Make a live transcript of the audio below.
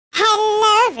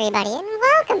everybody, and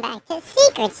welcome back to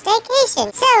Secret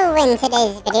Staycation. So in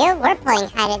today's video, we're playing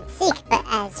hide and seek, but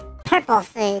as purple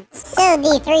foods. So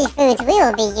the three foods we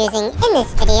will be using in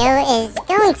this video is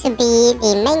going to be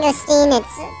the mangosteen.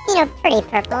 It's, pretty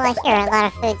purple. I hear a lot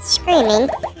of foods screaming.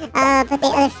 But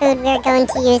the other food we're going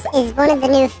to use is one of the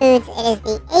new foods. It is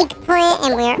the eggplant,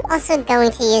 and we're also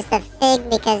going to use the fig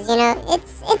because,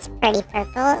 it's pretty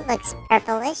purple. It looks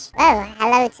purplish. Oh,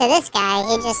 hello to this guy.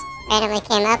 He just randomly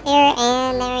came up here,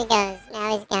 and there he goes.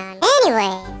 Now he's gone.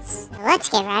 Anyways, let's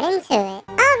get right into it.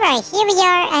 Alright, here we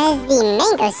are as the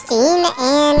mangosteen,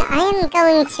 and I am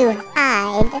going to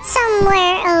hide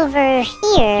somewhere over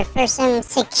here for some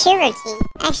security.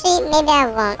 Actually, maybe I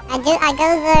won't. I go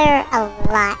there a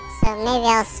lot, so maybe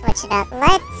I'll switch it up.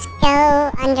 Let's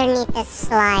go underneath the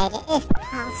slide, if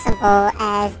possible,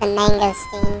 as the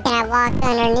mangosteen. Can I walk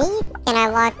underneath? Can I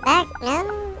walk back?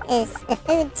 No? Is the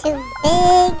food too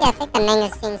big? I think the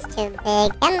mangosteen's too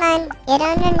big. Come on, get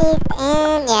underneath.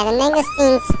 And yeah, the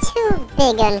mangosteen's too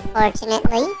big,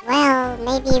 unfortunately. Well,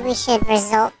 maybe we should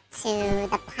resort to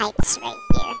the pipes right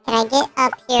here. Can I get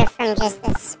up here from just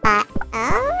this spot?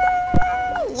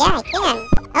 Oh, yeah, I can.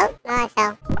 Oh, no, I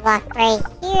fell. Walk right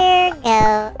here,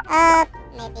 go up,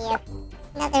 maybe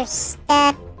another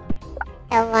step.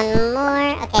 Go one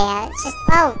more. Okay, it's just...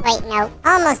 Oh, wait, no.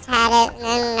 Almost had it, and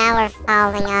then now we're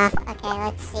falling off. Okay,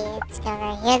 let's see. Let's go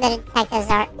right here. The detectives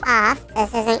are off.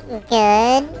 This isn't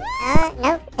good.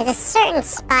 Nope. There's a certain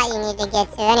spot you need to get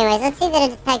to. Anyways, let's see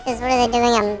the detectives. What are they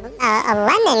doing? A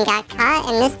lemon got caught,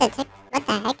 and this detective... What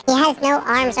the heck? He has no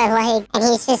arms or legs, and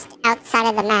he's just outside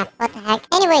of the map. What the heck?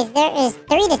 Anyways, there is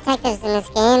 3 detectives in this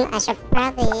game. I should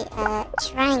probably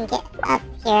try and get up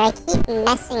here. I keep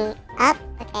messing up.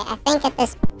 Okay, I think at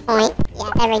this point...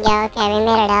 Yeah, there we go. Okay, we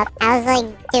made it up. I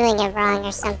was, doing it wrong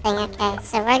or something. Okay,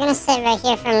 so we're gonna sit right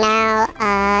here for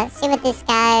now. See what this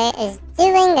guy is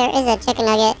doing. There is a chicken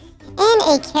nugget and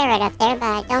a carrot up there, but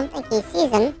I don't think he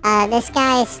sees him. This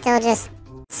guy is still just...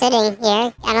 sitting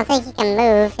here. I don't think he can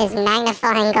move. His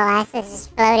magnifying glass is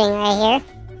just floating right here.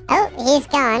 Oh, he's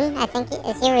gone. I think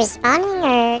is he respawning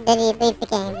or did he leave the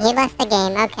game? He left the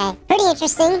game. Okay. Pretty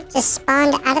interesting. Just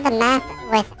spawned out of the map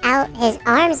without his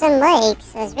arms and legs.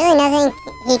 So there's really nothing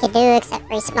he could do except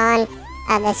respawn.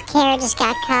 This carrot just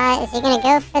got caught. Is he gonna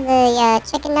go for the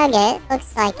chicken nugget?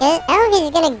 Looks like it. Oh,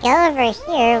 he's gonna go over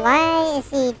here. Why is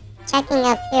he checking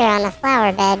up here on the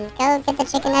flower bed? Go get the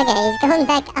chicken nugget. He's going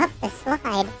back up the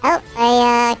slide. Oh,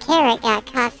 a carrot got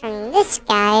caught from this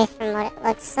guy, from what it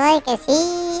looks like. Is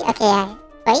he... Okay,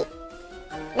 wait.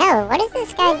 No, what is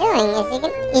this guy doing? Is he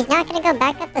gonna... He's not gonna go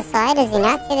back up the slide? Does he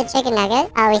not see the chicken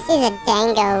nugget? Oh, he sees a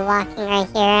dango walking right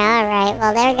here. Alright,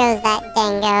 well, there goes that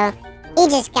dango. He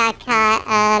just got caught.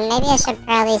 Maybe I should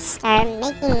probably start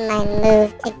making my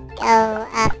move to go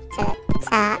up to the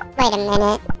top. Wait a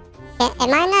minute.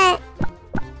 Am I not...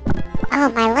 Oh,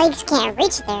 my legs can't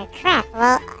reach there. Crap.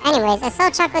 Well, anyways, I saw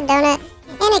a chocolate donut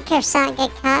and a croissant get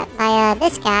caught by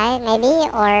this guy, maybe.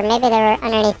 Or maybe they were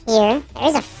underneath here. There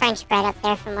is a French bread up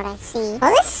there from what I see.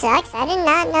 Well, this sucks. I did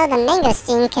not know the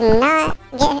mangosteen cannot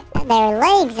get their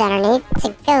legs underneath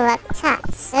to go up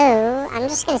top. So, I'm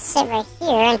just going to sit right here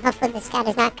and hopefully this guy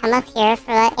does not come up here.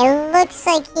 It looks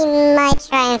like he might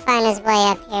try and find his way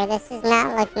up here. This is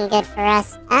not looking good for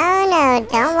us. Oh no,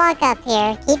 don't walk up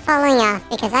here. Keep falling off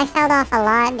because I fell off a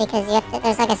lot because you have to,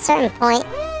 there's a certain point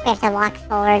we have to walk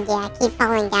forward. Yeah, keep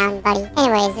falling down, buddy.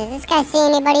 Anyways, does this guy see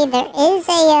anybody? There is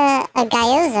a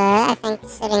gyoza, I think,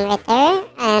 sitting right there.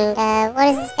 And what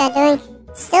is this guy doing?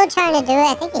 Still trying to do it.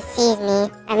 I think he sees me.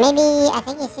 Or maybe, I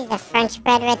think he sees the French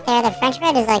bread right there. The French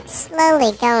bread is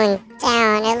slowly going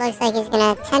down. It looks like he's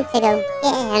gonna attempt to go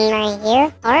get him right here.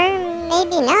 Or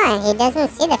maybe not. He doesn't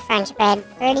see the French bread.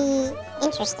 Pretty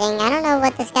interesting. I don't know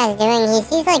what this guy's doing. He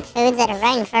sees foods that are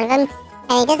right in front of him.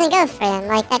 And he doesn't go for them,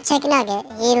 like that chicken nugget.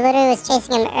 He literally was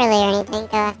chasing him earlier and he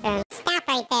didn't go after him. Stop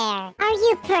right there. Are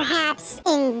you perhaps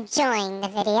enjoying the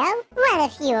video? Well,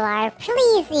 if you are,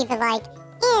 please leave a like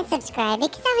and subscribe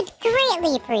because I would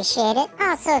greatly appreciate it.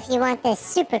 Also, if you want this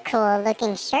super cool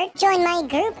looking shirt, join my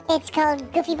group. It's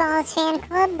called GOOFYBALL Fan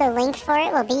Club. The link for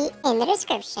it will be in the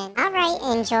description. Alright,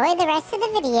 enjoy the rest of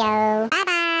the video.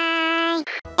 Bye-bye!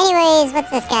 Anyways,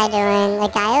 what's this guy doing? The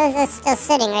guy is still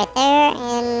sitting right there,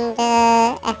 and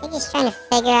I think he's trying to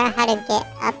figure out how to get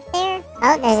up there.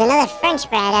 Oh, there's another French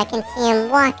bread. I can see him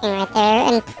walking right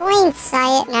there in plain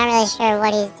sight. Not really sure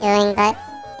what he's doing, but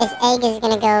his egg is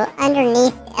gonna go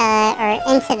underneath or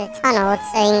into the tunnel,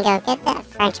 so you can go get that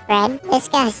French bread. This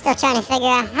guy's still trying to figure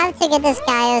out how to get this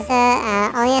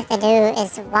gyoza. All you have to do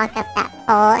is walk up that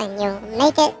pole and you'll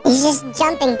make it. He's just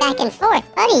jumping back and forth.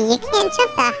 Buddy, you can't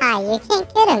jump that high. You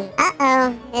can't get him.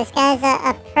 Uh-oh. This guy's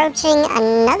approaching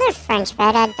another French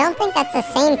bread. I don't think that's the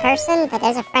same person, but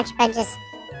there's a French bread just...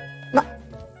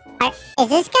 Is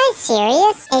this guy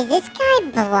serious? Is this guy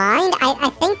blind?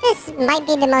 I think this might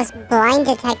be the most blind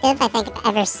detective I think I've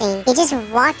ever seen. He just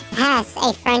walked past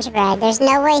a French bread. There's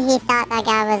no way he thought that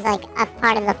guy was like a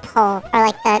part of the pole or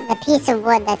like the piece of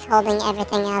wood that's holding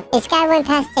everything up. This guy went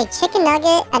past a chicken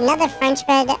nugget, another French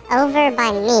bread over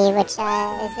by me, which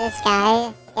is this guy.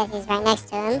 I guess he's right next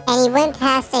to him. And he went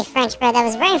past a French bread that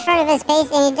was right in front of his face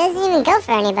and he doesn't even go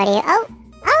for anybody.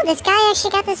 Oh, this guy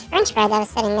actually got this French bread that was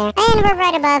sitting there. And we're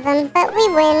right above him, but we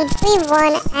win. We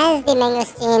won as the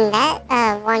mangosteen.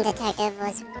 That one detective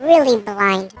was really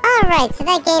blind. Alright, so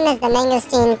that game as the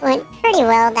mangosteen went pretty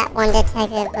well. That one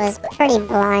detective was pretty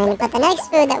blind. But the next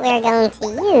food that we're going to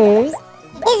use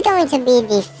is going to be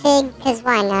the fig, because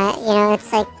why not? You know,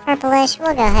 it's like purplish.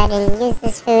 We'll go ahead and use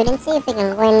this food and see if we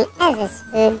can win as this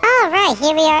food. Alright,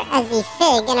 here we are as the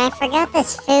fig, and I forgot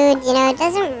this food, you know, it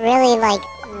doesn't really like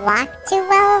walk too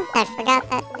well. I forgot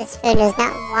that this food does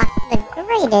not walk the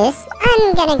greatest.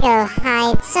 I'm gonna go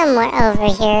hide somewhere over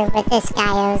here with this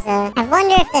gyoza. I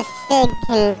wonder if the fig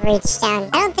can reach down.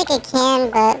 I don't think it can,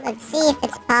 but let's see if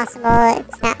it's possible.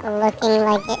 It's not looking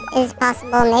like it is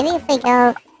possible. Maybe if we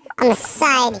go on the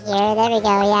side here. There we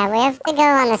go. Yeah, we have to go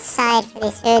on the side for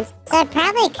these foods. So I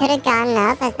probably could have gotten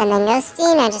up as the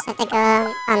mangosteen. I just have to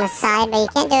go on the side, but you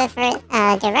can't do it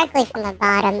for directly from the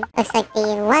bottom. Looks like the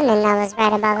lemon that was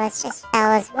right above us just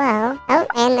fell as well. Oh,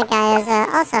 and the guys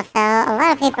also fell. A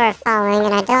lot of people are falling,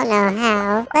 and I don't know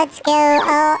how. Let's go.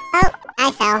 Oh,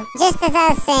 I fell. Just as I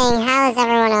was saying, how is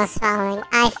everyone else falling?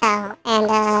 I fell, and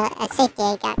a safety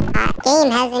egg got caught.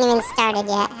 Game hasn't even started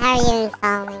yet. How are you even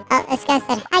falling? Oh, this guy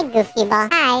said, hi, GOOFYBALL.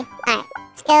 Hi. Alright,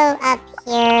 let's go up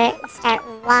here, start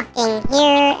walking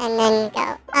here, and then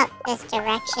go up this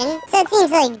direction. So it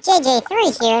seems like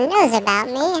JJ3 here knows about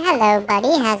me. Hello,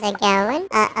 buddy. How's it going?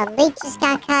 A leak just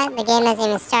got caught. The game hasn't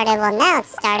even started. Well, now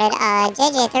it's started.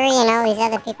 JJ3 and all these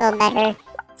other people better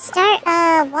start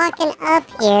walking up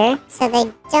here so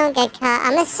they don't get caught.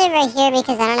 I'm gonna sit right here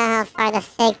because I don't know how far the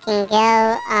fig can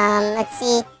go. Let's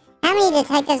see. How many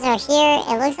detectives are here?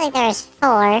 It looks like there's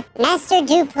 4. Master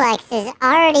Duplex is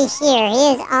already here.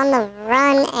 He is on the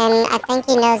run, and I think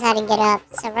he knows how to get up.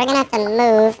 So we're gonna have to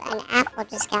move. An apple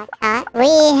just got caught. We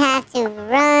have to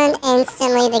run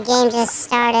instantly. The game just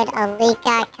started. A leak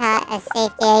got caught. A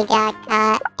safety egg got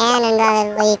caught. And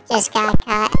another leak just got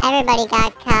caught. Everybody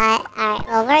got caught. Alright,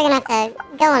 well, we're gonna have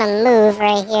to go on a move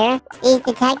right here. These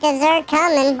detectives are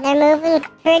coming. They're moving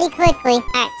pretty quickly.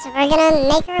 Alright, so we're gonna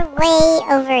make our way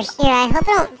over here. I hope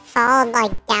I don't fall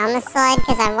like down the slide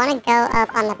because I want to go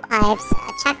up on the pipes.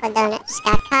 A chocolate donut just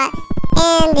got caught,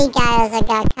 and the gyoza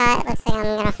got caught. It looks like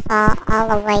I'm gonna fall all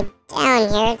the way down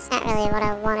here. It's not really what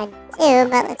I want to do,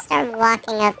 but let's start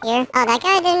walking up here. Oh, that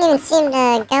guy didn't even seem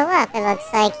to go up. It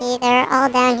looks like they're all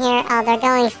down here. Oh, they're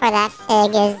going for that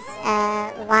fig is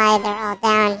why they're all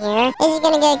down here. Is he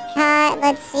gonna get caught?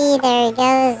 Let's see. There he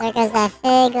goes. There goes that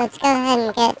fig. Let's go ahead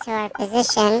and get to our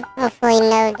position. Hopefully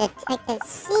no detectives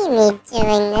see me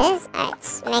doing this. Alright,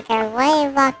 let's make our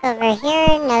way. Walk over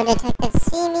here. No detectives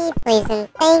see me. Please and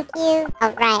thank you.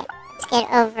 Alright, let's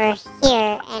get over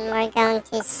here and we're going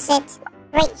to sit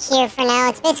right here for now.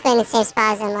 It's basically in the same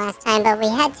spot as in last time, but we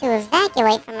had to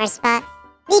evacuate from our spot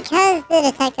because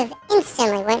the detective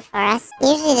instantly went for us.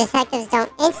 Usually detectives don't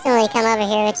instantly come over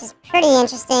here, which is pretty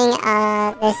interesting.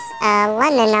 This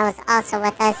London that was also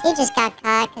with us, he just got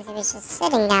caught because he was just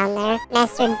sitting down there.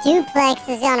 Master Duplex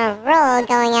is on a roll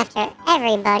going after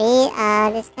everybody.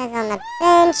 This guy's on the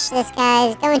bench. This guy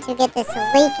is going to get this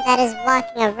leak that is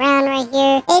walking around right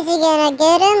here. Is he gonna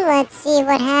get him? Let's see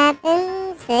what happens.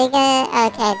 Okay,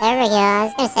 there we go. I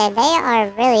was gonna say, they are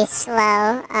really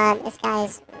slow. This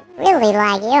guy's really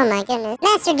laggy, oh my goodness.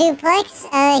 Master Duplex,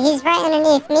 he's right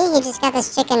underneath me. He just got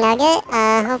this chicken nugget.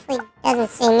 Hopefully he doesn't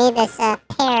see me. This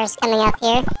pear is coming up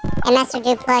here. And Master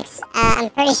Duplex, I'm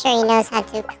pretty sure he knows how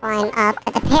to climb up.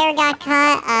 But the pear got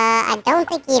caught. I don't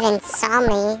think he even saw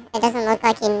me. It doesn't look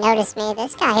like he noticed me.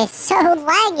 This guy is so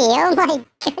laggy, oh my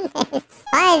goodness.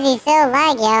 Why is he so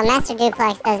laggy? Oh, Master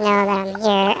Duplex does know that I'm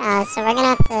here. So we're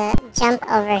gonna have to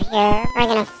jump over here. We're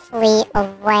gonna flee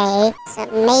away. So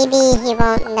maybe he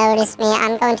won't notice me.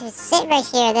 I'm going to sit right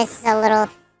here. This is a little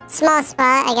small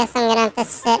spot. I guess I'm gonna have to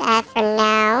sit at for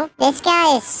now. This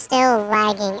guy is still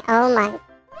lagging. Oh my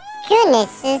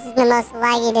goodness, this is the most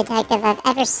laggy detective I've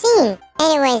ever seen.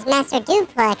 Anyways, Master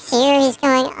Duplex here, he's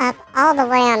going up all the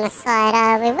way on the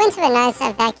slide. We went to a nice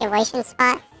evacuation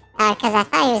spot, because I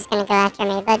thought he was going to go after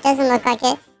me, but it doesn't look like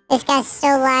it. This guy's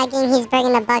still lagging. He's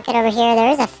bringing the bucket over here. There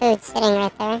is a food sitting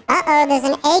right there. Uh-oh, there's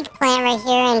an eggplant right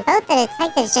here, and both the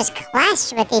detectives just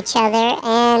clashed with each other,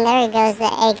 and there he goes,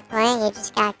 the eggplant. He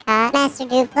just got caught. Master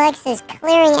Duplex is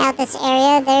clearing out this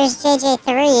area. There's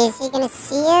JJ3. Is he going to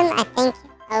see him? I think...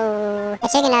 Oh, the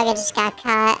chicken nugget just got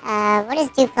caught. What is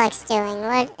Duplex doing?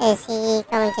 What is he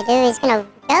going to do? He's going to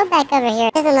go back over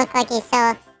here. Doesn't look like he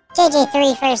saw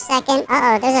JJ3 for a second.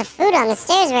 Uh-oh, there's a food on the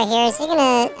stairs right here. Is he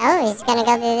gonna... Oh, he's gonna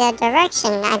go the other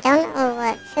direction. I don't know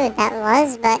what food that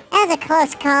was, but that was a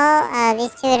close call.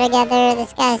 These two are together.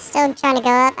 This guy's still trying to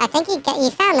go up. I think he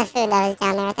found the food that was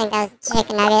down there. I think that was the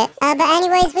chicken nugget. But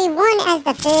anyways, we won as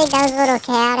the Fig. That was a little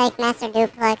chaotic. Master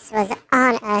Duplex was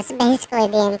on us basically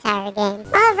the entire game.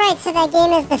 Alright, so that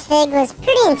game as the Fig was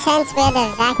pretty intense. We had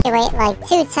to evacuate like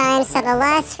 2 times. So the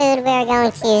last food we are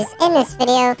going to use in this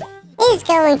video is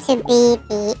going to be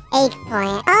the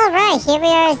eggplant. Alright, here we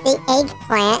are as the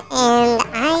eggplant, and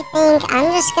I think I'm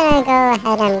just gonna go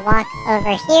ahead and walk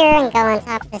over here and go on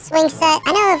top of the swing set.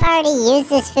 I know I've already used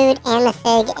this food and the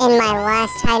Fig in my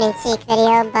last hide and seek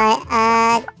video, but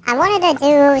I wanted to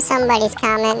do somebody's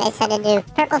comment. They said to do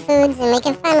purple foods, and we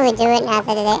can finally do it now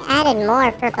that they added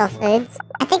more purple foods.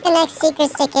 I think the next secret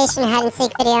staycation hide and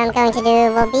seek video I'm going to do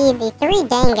will be the 3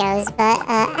 dangos, but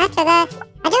after that,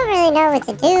 I don't really know what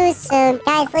to do, so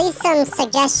guys, leave some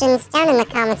suggestions down in the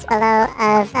comments below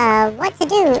of what to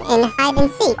do in hide and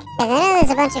seek. Because I know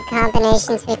there's a bunch of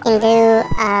combinations we can do,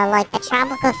 like the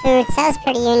tropical fruits. That was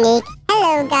pretty unique.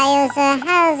 Hello, Gyoza.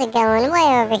 How's it going?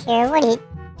 Way over here. What are you...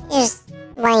 You're just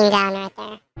laying down right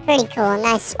there. Pretty cool.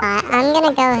 Nice spot. I'm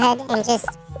gonna go ahead and just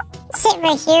sit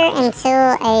right here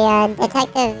until a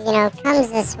detective, comes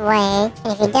this way.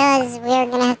 And if he does, we're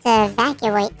gonna have to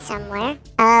evacuate somewhere.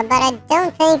 But I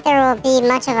don't think there will be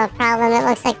much of a problem. It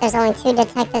looks like there's only 2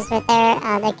 detectives right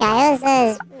there. The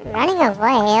Gyoza is running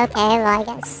away. Okay, well, I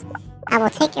guess I will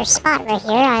take your spot right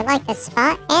here. I like this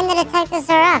spot. And the detectives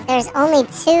are off. There's only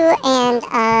 2,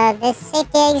 and this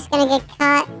safety egg is gonna get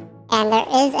caught. And there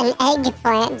is an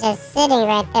eggplant just sitting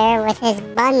right there with his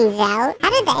buns out. How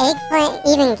did the eggplant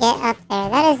even get up there?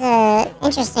 That is an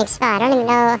interesting spot. I don't even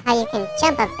know how you can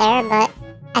jump up there, but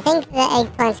I think the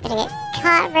eggplant's gonna get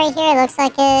caught right here. It looks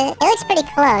like it looks pretty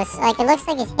close. Like, it looks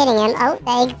like it's hitting him. Oh,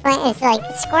 the eggplant is, like,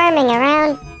 squirming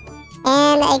around.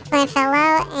 And the eggplant fell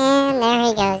out, and there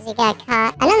he goes. He got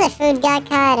caught. Another food got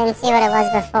caught. I didn't see what it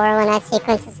was before when that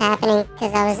sequence was happening,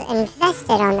 because I was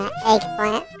invested on that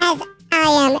eggplant. As I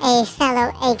am a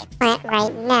fellow eggplant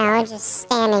right now, just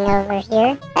standing over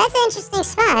here. That's an interesting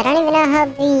spot. I don't even know how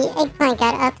the eggplant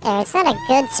got up there. It's not a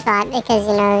good spot because,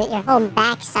 your whole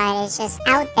backside is just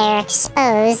out there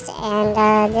exposed, and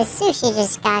the sushi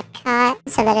just got caught,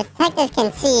 so the detective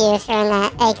can see you if you're in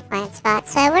that eggplant spot.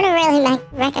 So I wouldn't really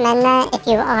recommend that if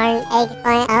you are an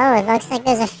eggplant. Oh, it looks like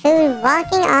there's a food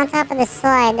walking on top of the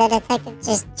slide. The detective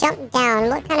just jumped down.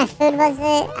 What kind of food was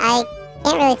it? I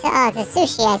can't really tell. Oh, it's a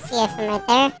sushi. I see it from right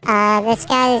there. This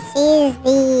guy sees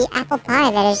the apple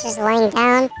pie that is just laying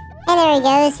down. And there he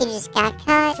goes. He just got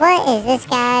caught. What is this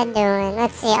guy doing?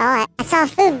 Let's see. Oh, I saw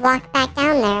food walk back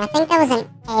down there. I think that was an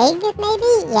egg,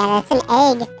 maybe? Yeah, that's an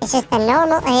egg. It's just a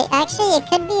normal egg. Actually, it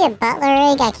could be a butler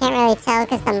egg. I can't really tell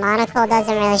because the monocle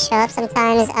doesn't really show up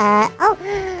sometimes. Oh,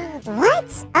 what?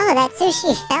 Oh, that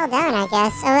sushi fell down, I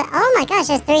guess. Oh my gosh,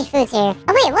 there's 3 foods here. Oh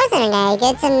wait, it wasn't an egg.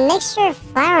 It's a mixture of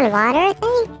flour and water, I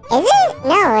think. Is it?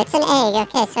 No, it's an egg.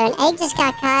 Okay, so an egg just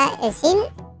got caught. Is he...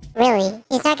 Really?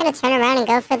 He's not going to turn around and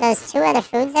go for those 2 other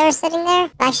foods that were sitting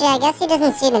there? Actually, I guess he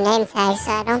doesn't see the name tag,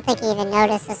 so I don't think he even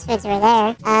noticed those foods were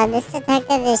there. This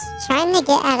detective is trying to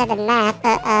get out of the map,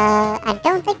 but I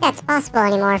don't think that's possible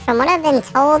anymore. From what I've been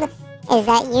told, is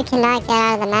that you cannot get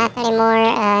out of the map anymore,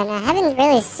 and I haven't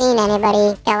really seen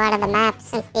anybody go out of the map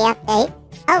since the update.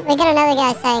 Oh, we got another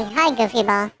guy saying, "Hi,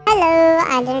 GOOFYBALL." Hello,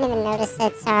 I didn't even notice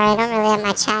it. Sorry, I don't really have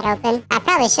my chat open. I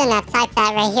probably shouldn't have typed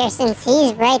that right here since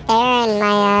he's right there and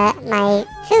my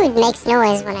food makes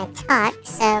noise when I talk,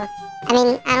 so... I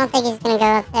mean, I don't think he's gonna go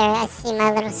up there. I see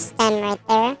my little stem right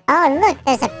there. Oh, look,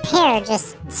 there's a pear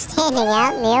just standing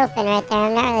out in the open right there.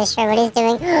 I'm not really sure what he's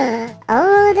doing.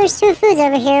 Oh, there's 2 foods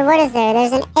over here. What is there?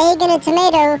 There's an egg and a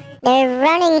tomato. They're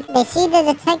running. They see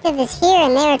the detective is here,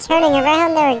 and they're turning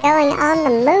around. They're going on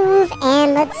the move.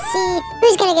 And let's see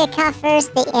who's gonna get caught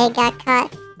first. The egg got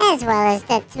caught, as well as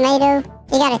the tomato.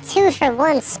 You got a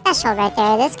 2-for-1 special right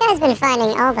there. This guy's been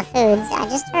finding all the foods. I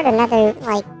just heard another,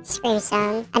 like, scream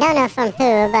sound. I don't know from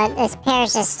who, but this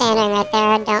pair's just standing right there.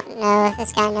 I don't know if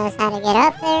this guy knows how to get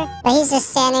up there. But he's just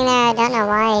standing there. I don't know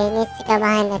why he needs to go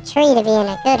behind the tree to be in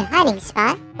a good hiding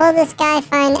spot. Will this guy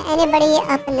find anybody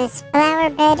up in this flower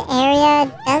bed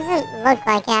area? Doesn't look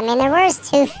like it. I mean, there was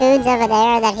 2 foods over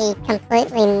there that he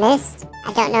completely missed.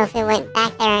 I don't know if he went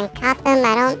back there and caught them.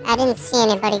 I didn't see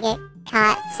anybody get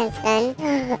caught since then.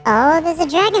 Oh, there's a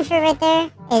dragon fruit right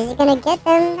there. Is he gonna get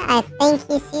them? I think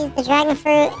he sees the dragon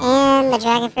fruit, and the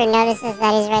dragon fruit notices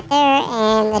that he's right there,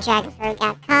 and the dragon fruit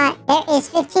got caught. There is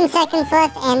 15 seconds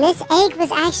left, and this egg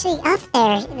was actually up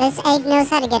there. This egg knows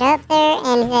how to get up there,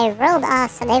 and they rolled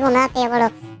off, so they will not be able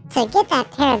to get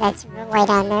that pear that's way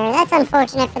down there. That's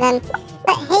unfortunate for them.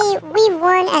 But hey, we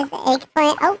won as the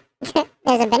eggplant. Oh,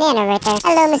 there's a banana right there.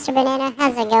 Hello, Mr. Banana.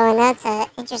 How's it going? That's an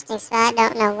interesting spot.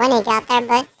 Don't know when he got there,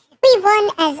 but we won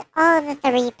as all the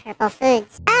 3 purple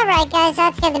foods. Alright guys,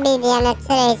 that's going to be the end of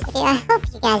today's video. I hope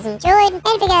you guys enjoyed. And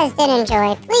if you guys did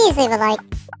enjoy, please leave a like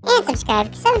and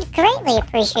subscribe because I would greatly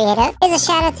appreciate it. Here's a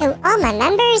shout out to all my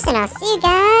members, and I'll see you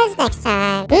guys next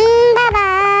time. Bye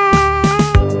bye.